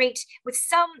create, with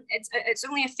some, it's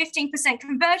only a 15%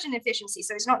 conversion efficiency.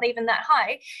 So it's not even that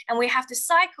high. And we have to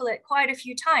cycle it quite a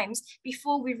few times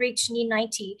before we reach near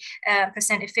 90%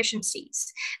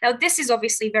 efficiencies. Now, this is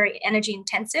obviously very energy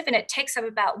intensive, and it takes up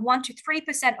about 1 to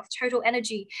 3% of total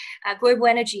energy, global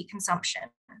energy consumption.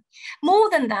 More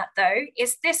than that, though,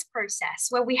 is this process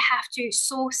where we have to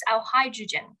source our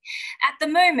hydrogen. At the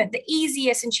moment, the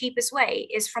easiest and cheapest way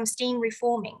is from steam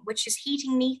reforming, which is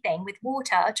heating methane with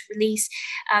water to release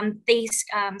these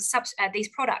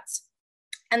products.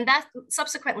 And that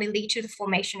subsequently leads to the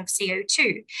formation of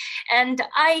CO2. And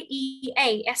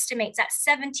IEA estimates that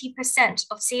 70%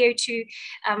 of CO2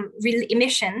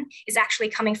 emission is actually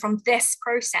coming from this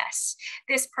process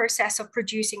of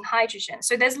producing hydrogen.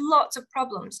 So there's lots of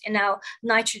problems in our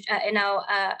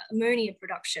ammonia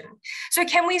production. So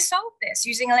can we solve this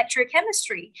using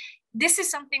electrochemistry? This is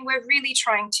something we're really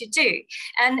trying to do.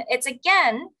 And it's,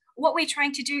 again, what we're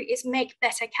trying to do is make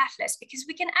better catalysts, because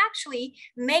we can actually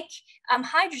make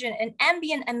hydrogen in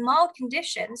ambient and mild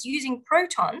conditions using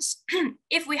protons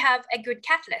if we have a good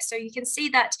catalyst. So you can see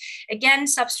that, again,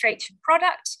 substrate to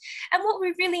product. And what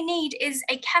we really need is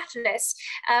a catalyst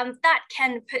that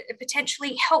can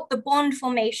potentially help the bond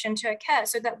formation to occur,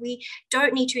 so that we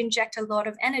don't need to inject a lot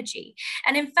of energy.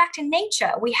 And in fact, in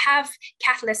nature, we have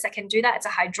catalysts that can do that. It's a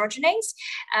hydrogenase.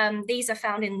 These are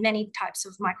found in many types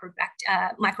of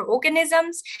microorganisms.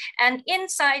 microorganisms. And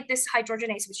inside this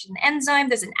hydrogenase, which is an enzyme,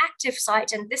 there's an active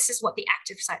site, and this is what the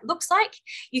active site looks like.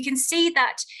 You can see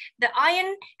that the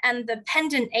ion and the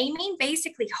pendant amine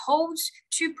basically holds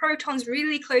two protons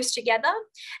really close together.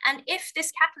 And if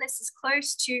this catalyst is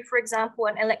close to, for example,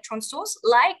 an electron source,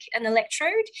 like an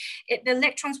electrode, the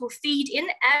electrons will feed in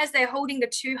as they're holding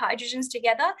the two hydrogens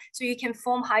together, so you can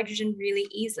form hydrogen really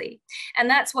easily. And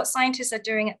that's what scientists are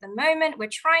doing at the moment. We're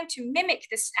trying to mimic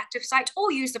this active site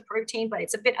or use the protein, but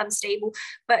it's a bit unstable.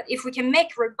 But if we can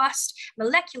make robust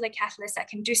molecular catalysts that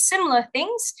can do similar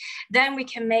things, then we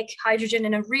can make hydrogen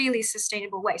in a really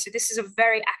sustainable way. So this is a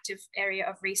very active area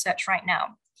of research right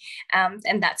now.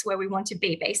 And that's where we want to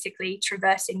be, basically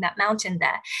traversing that mountain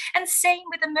there. And same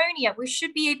with ammonia. We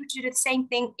should be able to do the same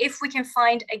thing if we can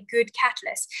find a good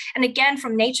catalyst. And again,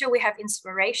 from nature, we have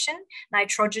inspiration,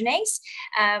 nitrogenase,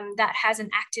 that has an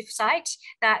active site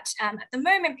that at the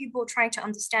moment, people are trying to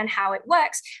understand how it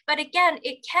works. But again,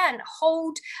 it can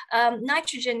hold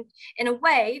nitrogen in a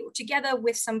way together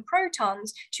with some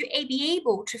protons to be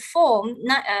able to form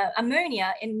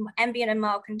ammonia in ambient and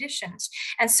mild conditions.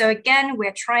 And so again,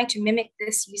 we're trying to mimic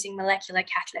this using molecular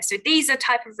catalysts. So these are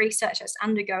type of research that's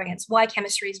undergoing. It's why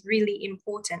chemistry is really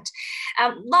important.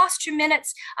 Last 2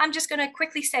 minutes, I'm just going to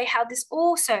quickly say how this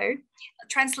also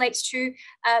translates to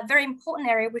a very important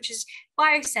area, which is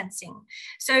biosensing.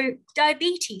 So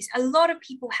diabetes, a lot of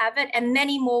people have it and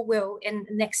many more will in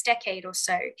the next decade or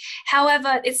so.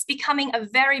 However, it's becoming a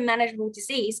very manageable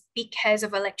disease because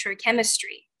of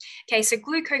electrochemistry. Okay, so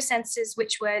glucose sensors,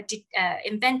 which were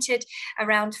invented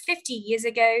around 50 years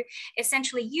ago,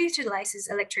 essentially utilizes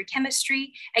electrochemistry.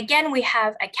 Again, we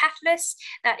have a catalyst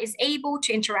that is able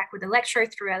to interact with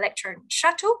electrode through an electron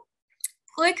shuttle.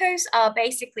 Glucose are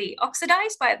basically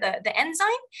oxidized by the enzyme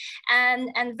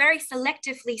and very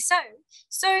selectively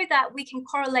so that we can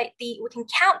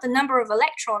count the number of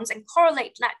electrons and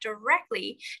correlate that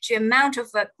directly to amount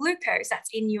of glucose that's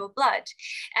in your blood.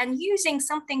 And using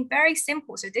something very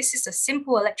simple, so this is a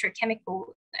simple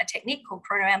electrochemical technique called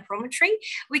chronoamperometry,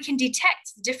 we can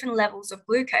detect different levels of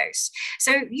glucose.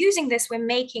 So using this, we're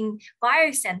making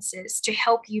biosensors to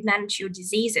help you manage your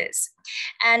diseases.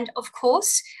 And of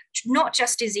course, not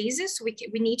just diseases, we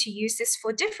need to use this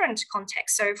for different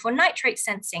contexts. So for nitrate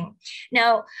sensing.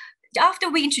 Now, after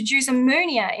we introduce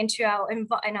ammonia into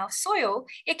in our soil,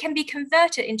 it can be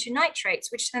converted into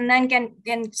nitrates, which then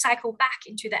can cycle back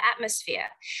into the atmosphere.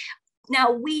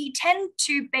 Now, we tend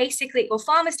to basically, or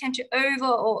farmers tend to over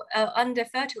or under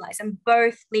fertilize, and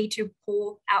both lead to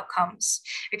poor outcomes.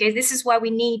 Okay, this is why we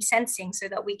need sensing so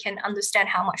that we can understand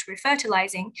how much we're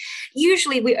fertilizing.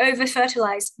 Usually we over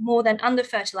fertilize more than under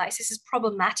fertilize. This is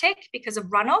problematic because of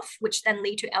runoff, which then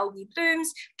lead to algae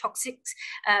blooms, toxics,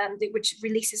 which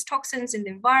releases toxins in the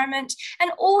environment,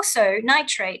 and also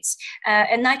nitrates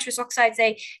and nitrous oxides.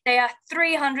 They are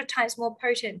 300 times more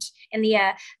potent in the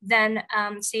air than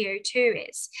CO2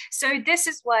 is. So this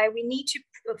is why we need to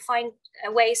find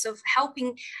ways of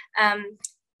helping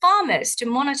farmers to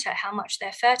monitor how much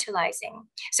they're fertilizing.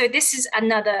 So this is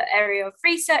another area of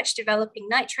research, developing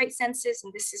nitrate sensors,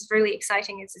 and this is really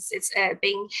exciting. It's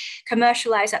being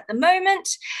commercialized at the moment.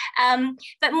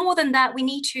 But more than that, we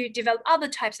need to develop other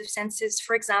types of sensors,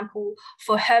 for example,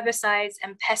 for herbicides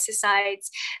and pesticides.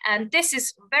 And this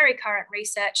is very current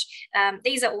research.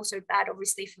 These are also bad,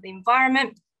 obviously, for the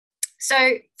environment. So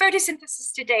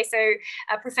photosynthesis today,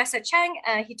 Professor Chang,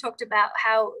 he talked about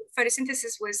how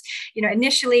photosynthesis was,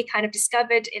 initially kind of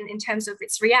discovered in terms of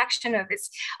its reaction, of its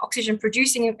oxygen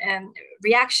producing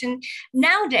reaction.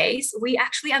 Nowadays, we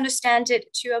actually understand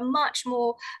it to a much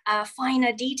more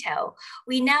finer detail.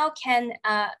 We now can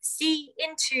see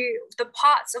into the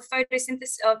parts of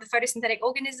photosynthesis, of the photosynthetic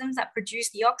organisms that produce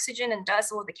the oxygen and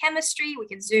does all the chemistry. We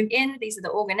can zoom in, these are the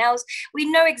organelles.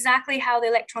 We know exactly how the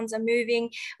electrons are moving,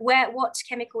 what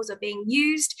chemicals are being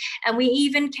used, and we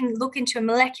even can look into a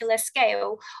molecular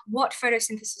scale what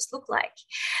photosynthesis look like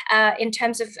in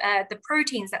terms of the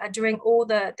proteins that are doing all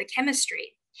the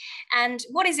chemistry. And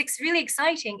what is really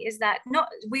exciting is that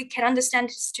we can understand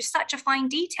to such a fine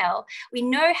detail. We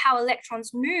know how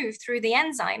electrons move through the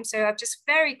enzyme. So I've just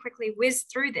very quickly whizzed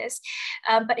through this.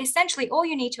 But essentially, all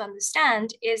you need to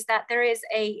understand is that there is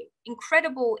a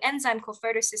incredible enzyme called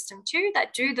photosystem 2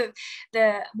 that do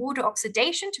the water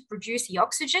oxidation to produce the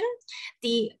oxygen.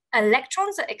 The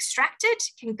electrons are extracted,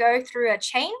 can go through a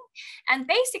chain, and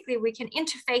basically we can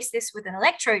interface this with an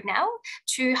electrode now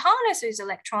to harness those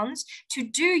electrons to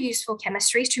do useful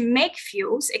chemistries, to make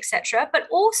fuels, etc. But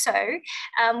also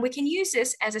we can use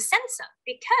this as a sensor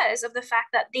because of the fact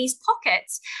that these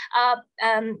pockets are,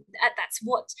 that's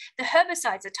what the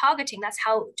herbicides are targeting. That's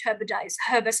how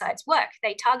herbicides work.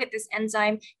 They target target this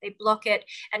enzyme, they block it.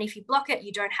 And if you block it,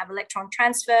 you don't have electron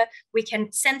transfer. We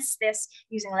can sense this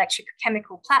using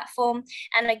electrochemical platform.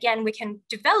 And again, we can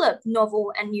develop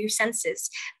novel and new sensors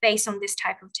based on this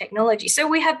type of technology. So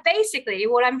we have basically,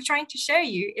 what I'm trying to show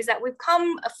you is that we've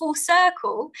come a full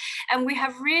circle, and we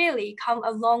have really come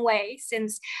a long way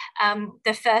since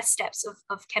the first steps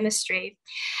of chemistry.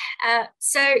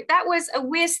 So that was a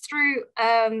whiz through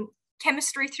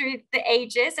chemistry through the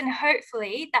ages, and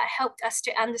hopefully that helped us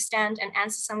to understand and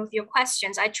answer some of your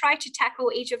questions. I tried to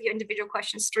tackle each of your individual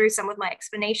questions through some of my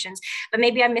explanations, but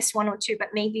maybe I missed one or two, but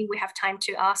maybe we have time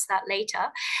to ask that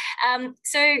later.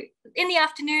 So in the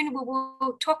afternoon, we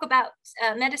will talk about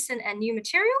medicine and new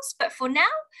materials, but for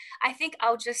now, I think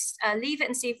I'll just leave it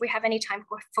and see if we have any time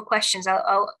for questions.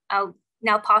 I'll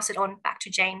now pass it on back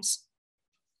to James.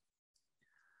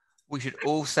 We should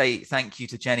all say thank you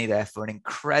to Jenny there for an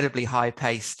incredibly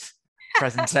high-paced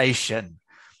presentation.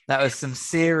 That was some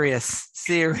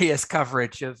serious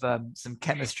coverage of some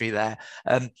chemistry there.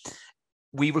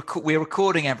 We're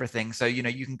recording everything, so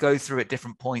you can go through at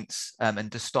different points and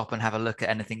just stop and have a look at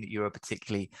anything that you are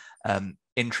particularly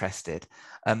interested.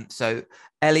 So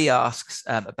Ellie asks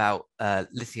about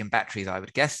lithium batteries, I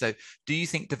would guess. So do you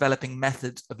think developing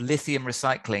methods of lithium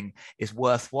recycling is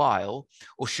worthwhile,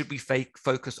 or should we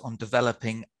focus on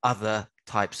developing other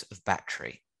types of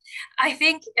battery? I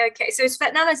think, okay, so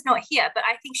Svetlana's not here, but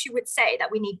I think she would say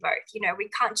that we need both. We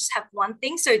can't just have one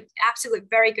thing. So absolutely,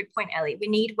 very good point, Ellie. We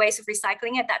need ways of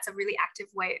recycling it. That's a really active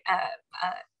way,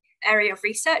 area of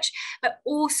research, but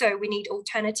also we need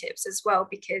alternatives as well,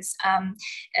 because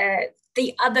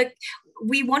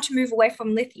we want to move away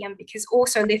from lithium, because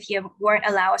also lithium won't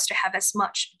allow us to have as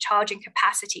much charging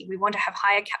capacity. We want to have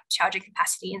higher charging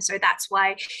capacity. And so that's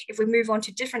why if we move on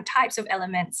to different types of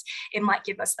elements, it might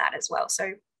give us that as well.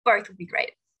 So both would be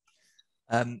great.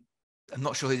 I'm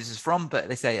not sure who this is from, but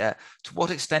they say, to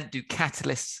what extent do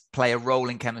catalysts play a role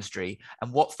in chemistry,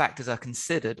 and what factors are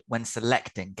considered when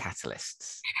selecting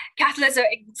catalysts? Catalysts are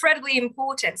incredibly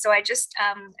important. So I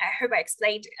hope I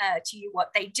explained to you what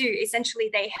they do.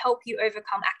 Essentially, they help you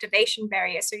overcome activation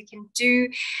barriers. So you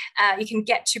can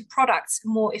get to products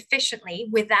more efficiently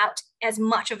without as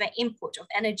much of an input of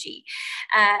energy.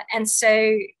 And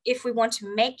so if we want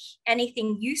to make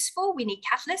anything useful, we need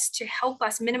catalysts to help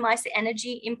us minimize the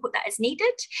energy input that is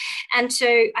needed. And so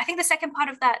I think the second part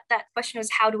of that question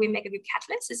was, how do we make a good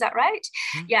catalyst? Is that right?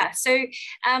 Mm-hmm. Yeah, so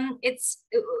it's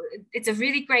a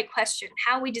really great question,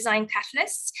 how we design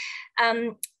catalysts.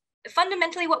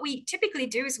 Fundamentally, what we typically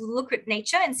do is we look at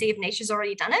nature and see if nature's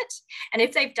already done it. And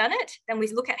if they've done it, then we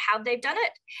look at how they've done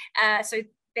it. So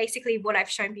basically what I've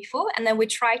shown before, and then we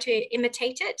try to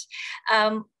imitate it.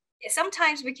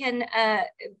 Sometimes we can,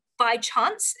 by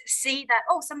chance, see that,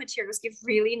 some materials give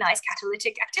really nice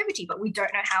catalytic activity, but we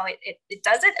don't know how it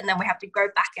does it, and then we have to go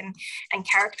back and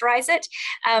characterize it.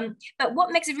 But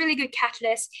what makes a really good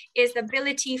catalyst is the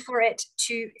ability for it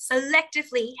to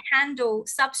selectively handle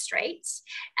substrates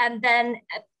and then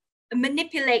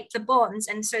manipulate the bonds,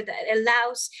 and so that it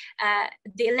allows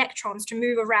the electrons to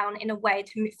move around in a way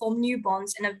to form new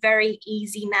bonds in a very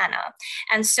easy manner.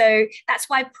 And so that's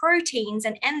why proteins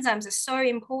and enzymes are so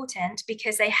important,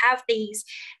 because they have these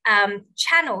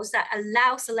channels that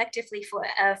allow selectively for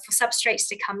substrates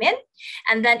to come in.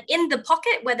 And then in the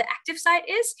pocket where the active site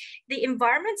is, the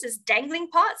environment is dangling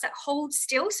parts that hold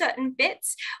still certain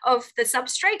bits of the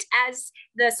substrate as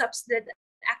the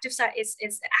active site is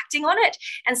acting on it.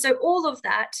 And so all of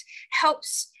that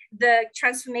helps the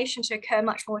transformation to occur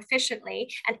much more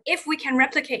efficiently. And if we can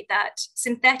replicate that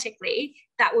synthetically,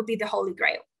 that would be the holy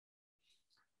grail.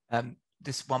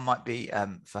 This one might be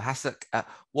for Hasok.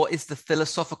 What is the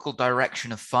philosophical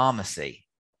direction of pharmacy?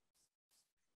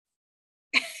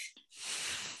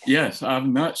 Yes,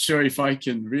 I'm not sure if I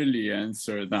can really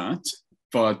answer that,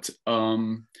 but I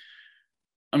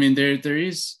mean, there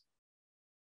is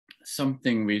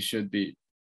something we should be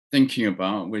thinking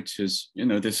about, which is,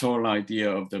 this whole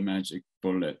idea of the magic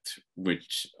bullet,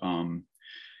 which on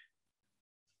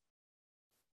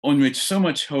which so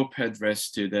much hope had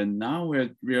rested. And now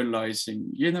we're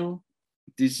realizing,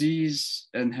 disease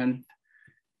and health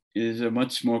is a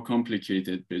much more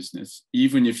complicated business.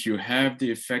 Even if you have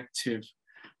the effective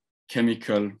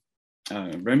chemical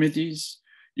remedies,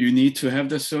 you need to have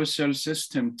the social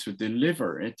system to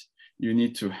deliver it. You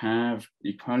need to have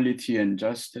equality and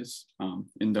justice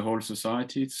in the whole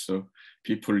society, so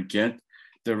people get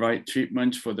the right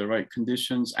treatment for the right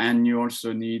conditions. And you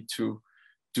also need to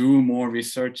do more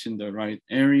research in the right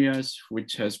areas,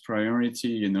 which has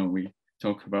priority. We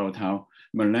talk about how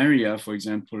malaria, for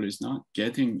example, is not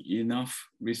getting enough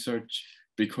research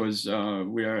because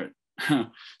we are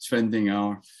spending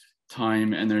our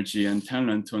time, energy, and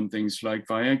talent on things like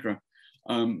Viagra.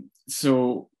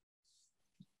 So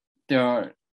there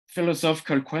are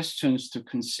philosophical questions to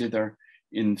consider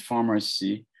in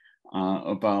pharmacy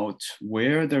about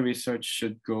where the research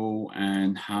should go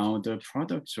and how the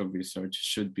products of research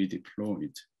should be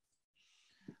deployed.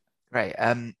 Great.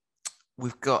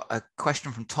 We've got a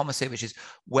question from Thomas here, which is,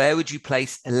 where would you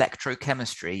place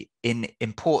electrochemistry in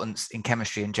importance in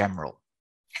chemistry in general?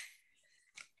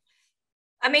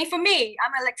 I mean, for me,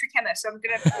 I'm an electrochemist, so I'm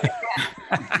going to put it there.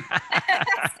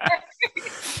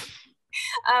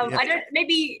 I don't,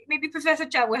 maybe Professor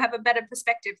Chang will have a better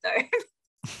perspective though.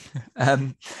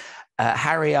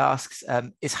 Harry asks,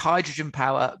 is hydrogen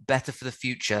power better for the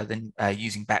future than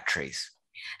using batteries?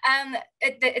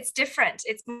 It's different.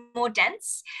 It's more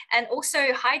dense, and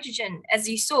also hydrogen, as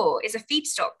you saw, is a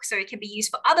feedstock, so it can be used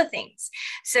for other things.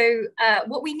 So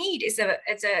what we need is a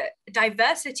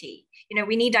diversity. You know,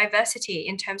 we need diversity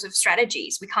in terms of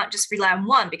strategies. We can't just rely on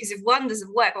one, because if one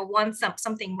doesn't work or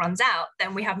something runs out,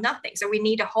 then we have nothing. So we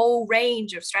need a whole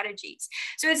range of strategies.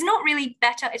 So it's not really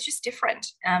better, it's just different,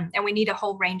 and we need a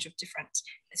whole range of different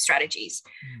strategies.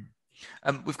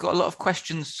 We've got a lot of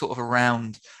questions sort of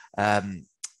around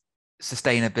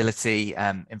sustainability,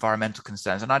 environmental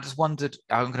concerns. And I just wondered,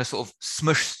 I'm going to sort of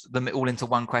smush them all into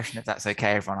one question, if that's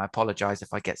okay, everyone. I apologize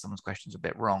if I get someone's questions a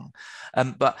bit wrong.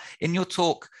 But in your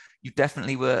talk, you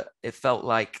definitely it felt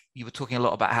like you were talking a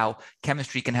lot about how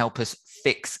chemistry can help us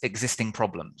fix existing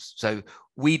problems. So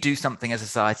we do something as a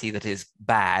society that is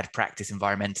bad practice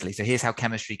environmentally. So here's how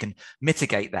chemistry can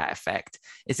mitigate that effect.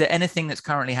 Is there anything that's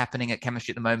currently happening at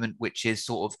chemistry at the moment which is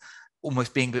sort of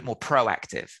almost being a bit more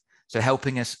proactive? So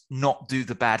helping us not do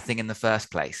the bad thing in the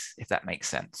first place, if that makes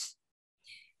sense.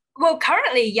 Well,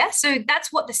 currently, yes. So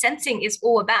that's what the sensing is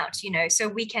all about, you know, so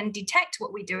we can detect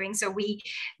what we're doing. So we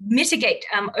mitigate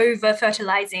over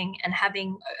fertilizing and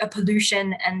having a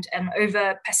pollution and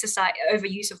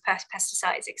overuse of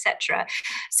pesticides, etc.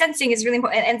 Sensing is really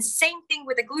important. And same thing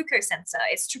with a glucose sensor.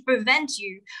 It's to prevent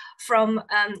you from,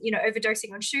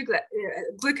 overdosing on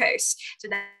glucose, so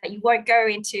that you won't go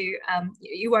into,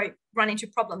 you won't run into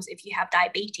problems if you have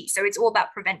diabetes. So it's all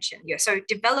about prevention. Yeah. So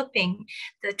developing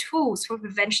the tools for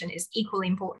prevention is equally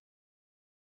important.